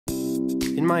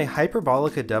In my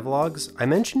Hyperbolica devlogs, I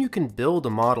mentioned you can build a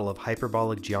model of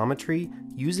hyperbolic geometry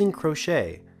using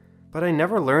crochet, but I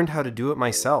never learned how to do it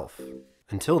myself,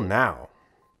 until now.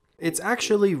 It's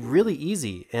actually really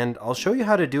easy, and I'll show you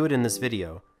how to do it in this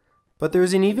video. But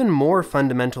there's an even more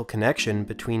fundamental connection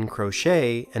between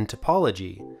crochet and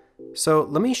topology, so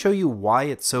let me show you why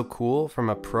it's so cool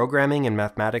from a programming and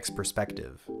mathematics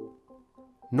perspective.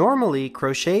 Normally,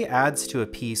 crochet adds to a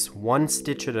piece one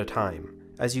stitch at a time,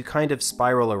 as you kind of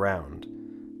spiral around.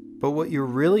 But what you're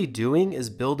really doing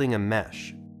is building a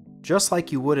mesh, just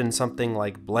like you would in something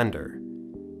like Blender.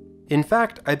 In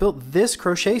fact, I built this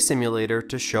crochet simulator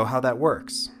to show how that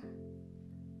works.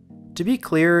 To be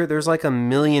clear, there's like a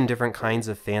million different kinds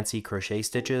of fancy crochet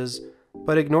stitches,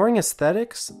 but ignoring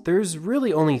aesthetics, there's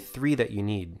really only 3 that you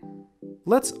need.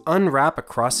 Let's unwrap a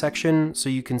cross-section so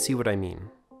you can see what I mean.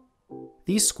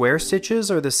 These square stitches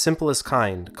are the simplest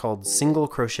kind, called single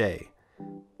crochet.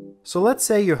 So let's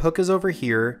say your hook is over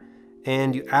here,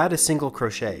 and you add a single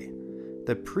crochet.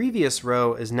 The previous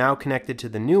row is now connected to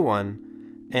the new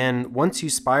one, and once you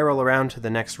spiral around to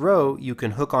the next row, you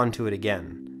can hook onto it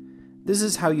again. This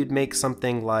is how you'd make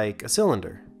something like a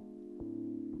cylinder.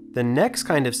 The next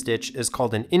kind of stitch is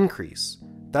called an increase.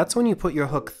 That's when you put your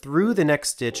hook through the next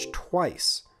stitch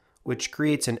twice, which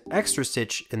creates an extra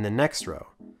stitch in the next row.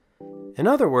 In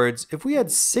other words, if we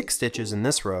had 6 stitches in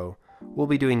this row, we'll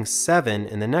be doing 7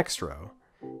 in the next row.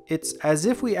 It's as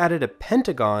if we added a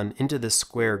pentagon into this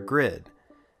square grid.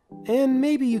 And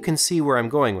maybe you can see where I'm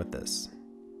going with this.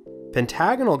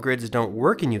 Pentagonal grids don't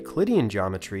work in Euclidean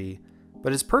geometry,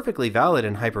 but is perfectly valid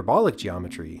in hyperbolic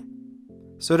geometry.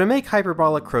 So to make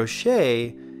hyperbolic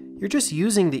crochet, you're just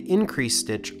using the increase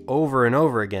stitch over and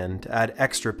over again to add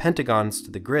extra pentagons to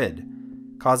the grid,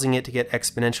 causing it to get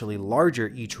exponentially larger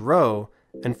each row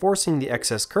and forcing the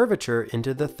excess curvature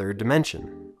into the 3rd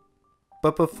dimension.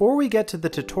 But before we get to the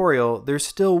tutorial, there's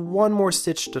still one more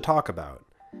stitch to talk about.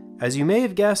 As you may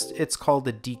have guessed, it's called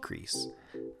a decrease.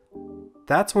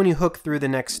 That's when you hook through the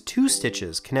next 2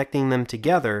 stitches, connecting them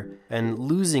together and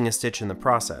losing a stitch in the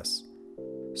process.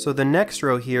 So the next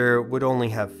row here would only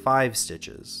have 5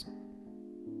 stitches.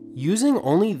 Using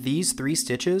only these 3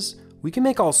 stitches, we can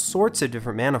make all sorts of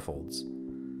different manifolds.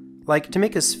 Like, to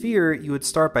make a sphere, you would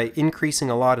start by increasing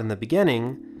a lot in the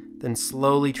beginning, then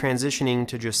slowly transitioning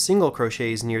to just single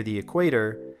crochets near the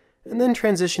equator, and then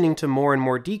transitioning to more and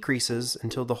more decreases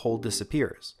until the whole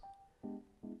disappears.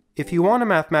 If you want a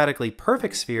mathematically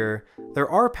perfect sphere, there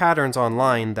are patterns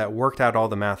online that worked out all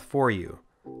the math for you.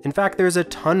 In fact, there's a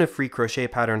ton of free crochet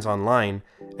patterns online,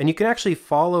 and you can actually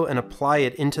follow and apply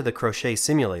it into the crochet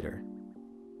simulator.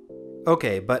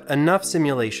 Okay, but enough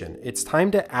simulation. It's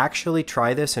time to actually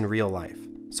try this in real life.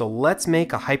 So let's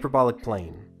make a hyperbolic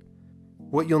plane.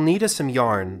 What you'll need is some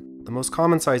yarn, the most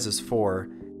common size is 4,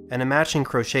 and a matching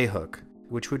crochet hook,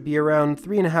 which would be around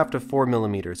 3.5 to 4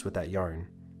 millimeters with that yarn.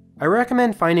 I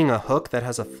recommend finding a hook that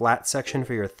has a flat section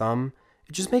for your thumb.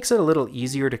 It just makes it a little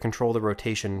easier to control the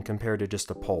rotation compared to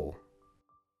just a pole.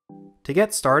 To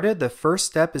get started, the first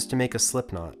step is to make a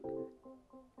slip knot.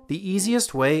 The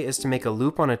easiest way is to make a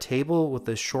loop on a table with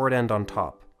the short end on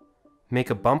top. Make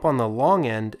a bump on the long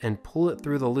end and pull it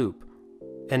through the loop,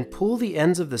 and pull the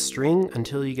ends of the string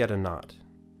until you get a knot.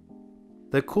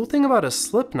 The cool thing about a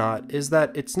slip knot is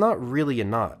that it's not really a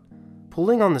knot.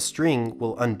 Pulling on the string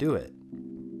will undo it.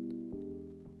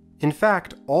 In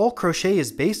fact, all crochet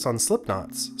is based on slip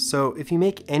knots, so if you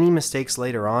make any mistakes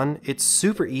later on, it's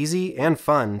super easy and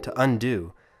fun to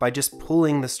undo by just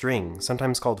pulling the string,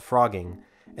 sometimes called frogging,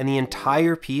 and the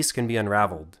entire piece can be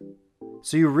unraveled.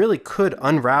 So you really could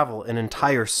unravel an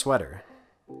entire sweater.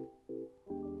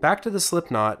 Back to the slip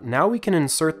knot, now we can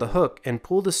insert the hook and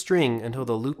pull the string until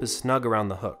the loop is snug around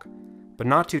the hook, but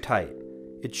not too tight.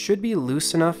 It should be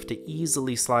loose enough to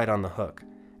easily slide on the hook,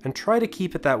 and try to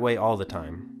keep it that way all the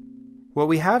time. What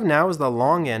we have now is the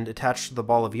long end attached to the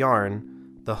ball of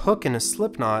yarn, the hook in a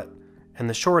slip knot, and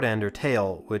the short end or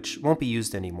tail, which won't be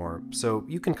used anymore, so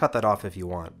you can cut that off if you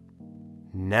want.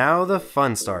 Now the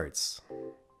fun starts.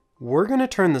 We're going to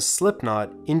turn the slip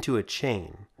knot into a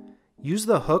chain. Use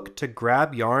the hook to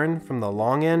grab yarn from the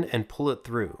long end and pull it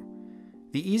through.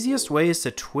 The easiest way is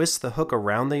to twist the hook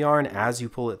around the yarn as you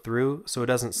pull it through so it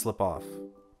doesn't slip off.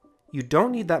 You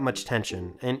don't need that much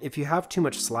tension, and if you have too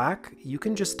much slack, you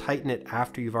can just tighten it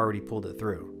after you've already pulled it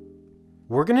through.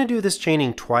 We're going to do this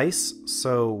chaining twice,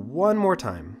 so one more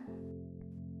time.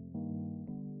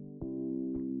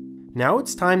 Now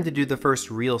it's time to do the first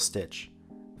real stitch.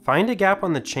 Find a gap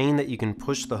on the chain that you can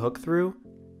push the hook through,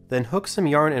 then hook some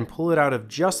yarn and pull it out of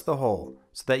just the hole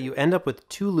so that you end up with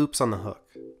 2 loops on the hook.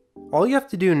 All you have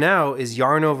to do now is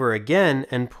yarn over again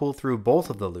and pull through both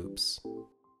of the loops.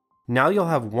 Now you'll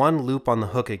have one loop on the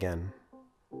hook again.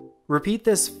 Repeat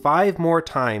this 5 more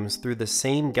times through the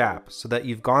same gap so that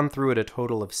you've gone through it a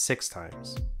total of 6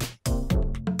 times.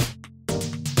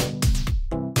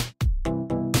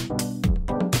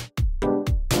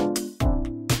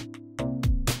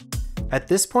 At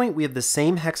this point, we have the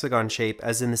same hexagon shape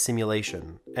as in the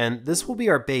simulation, and this will be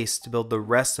our base to build the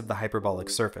rest of the hyperbolic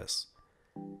surface.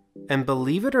 And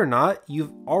believe it or not,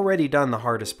 you've already done the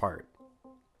hardest part.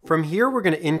 From here, we're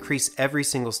going to increase every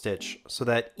single stitch so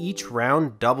that each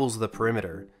round doubles the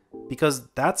perimeter, because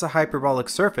that's a hyperbolic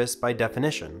surface by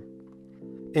definition.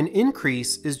 An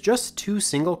increase is just 2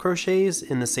 single crochets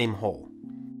in the same hole.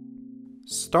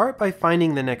 Start by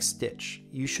finding the next stitch.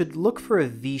 You should look for a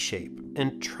V shape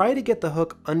and try to get the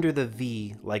hook under the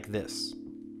V like this.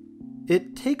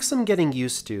 It takes some getting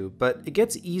used to, but it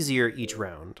gets easier each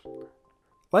round.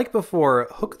 Like before,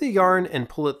 hook the yarn and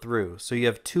pull it through so you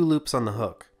have 2 loops on the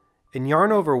hook, and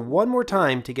yarn over one more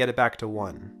time to get it back to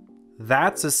 1.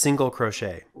 That's a single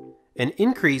crochet. An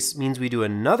increase means we do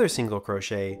another single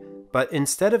crochet, but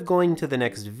instead of going to the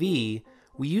next V,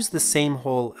 we use the same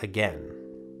hole again.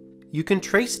 You can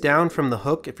trace down from the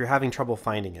hook if you're having trouble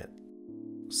finding it.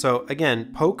 So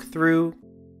again, poke through,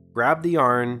 grab the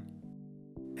yarn,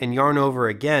 and yarn over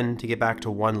again to get back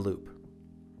to 1 loop.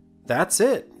 That's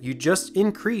it! You just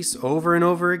increase over and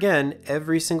over again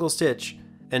every single stitch,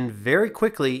 and very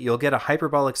quickly you'll get a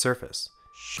hyperbolic surface.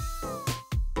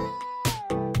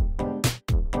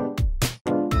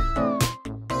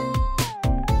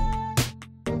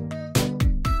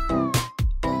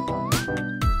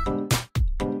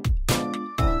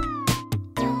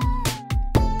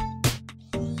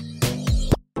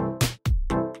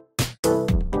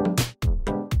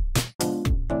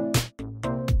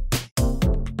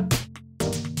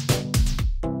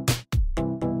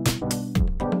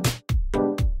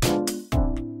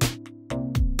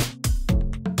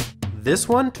 This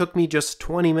one took me just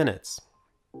 20 minutes.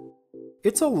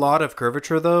 It's a lot of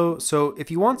curvature though, so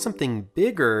if you want something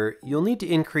bigger, you'll need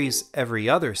to increase every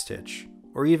other stitch,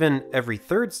 or even every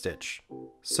 3rd stitch.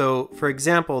 So for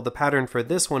example, the pattern for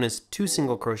this one is 2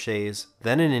 single crochets,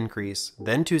 then an increase,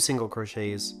 then 2 single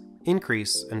crochets,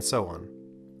 increase, and so on.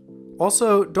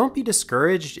 Also, don't be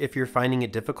discouraged if you're finding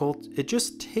it difficult. It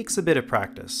just takes a bit of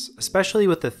practice, especially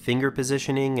with the finger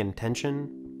positioning and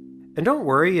tension. And don't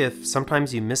worry if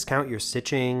sometimes you miscount your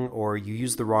stitching or you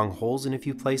use the wrong holes in a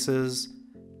few places.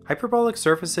 Hyperbolic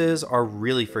surfaces are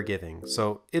really forgiving,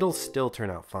 so it'll still turn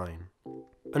out fine.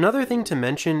 Another thing to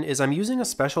mention is I'm using a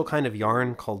special kind of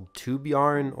yarn called tube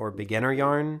yarn or beginner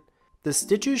yarn. The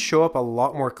stitches show up a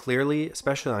lot more clearly,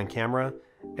 especially on camera,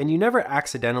 and you never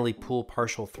accidentally pull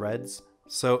partial threads,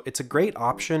 so it's a great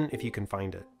option if you can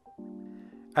find it.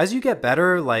 As you get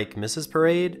better, like Mrs.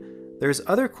 Parade, there's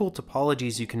other cool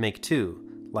topologies you can make too,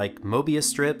 like Mobius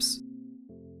strips,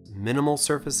 minimal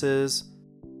surfaces,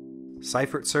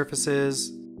 Seifert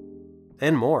surfaces,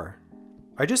 and more.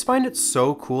 I just find it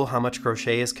so cool how much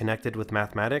crochet is connected with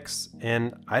mathematics,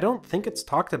 and I don't think it's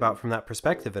talked about from that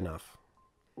perspective enough.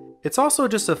 It's also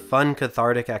just a fun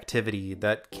cathartic activity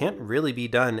that can't really be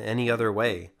done any other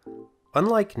way.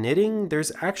 Unlike knitting,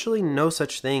 there's actually no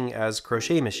such thing as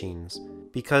crochet machines,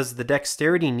 because the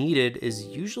dexterity needed is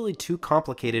usually too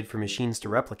complicated for machines to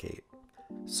replicate.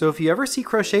 So if you ever see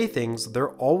crochet things, they're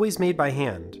always made by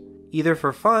hand, either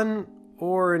for fun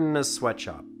or in a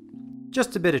sweatshop.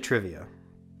 Just a bit of trivia.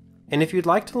 And if you'd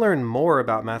like to learn more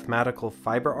about mathematical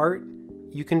fiber art,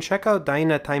 you can check out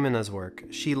Daina Taimena's work.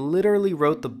 She literally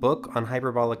wrote the book on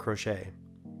hyperbolic crochet.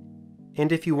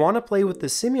 And if you want to play with the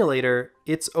simulator,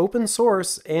 it's open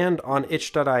source and on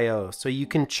itch.io, so you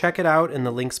can check it out in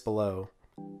the links below.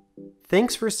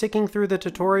 Thanks for sticking through the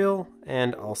tutorial,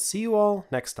 and I'll see you all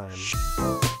next time.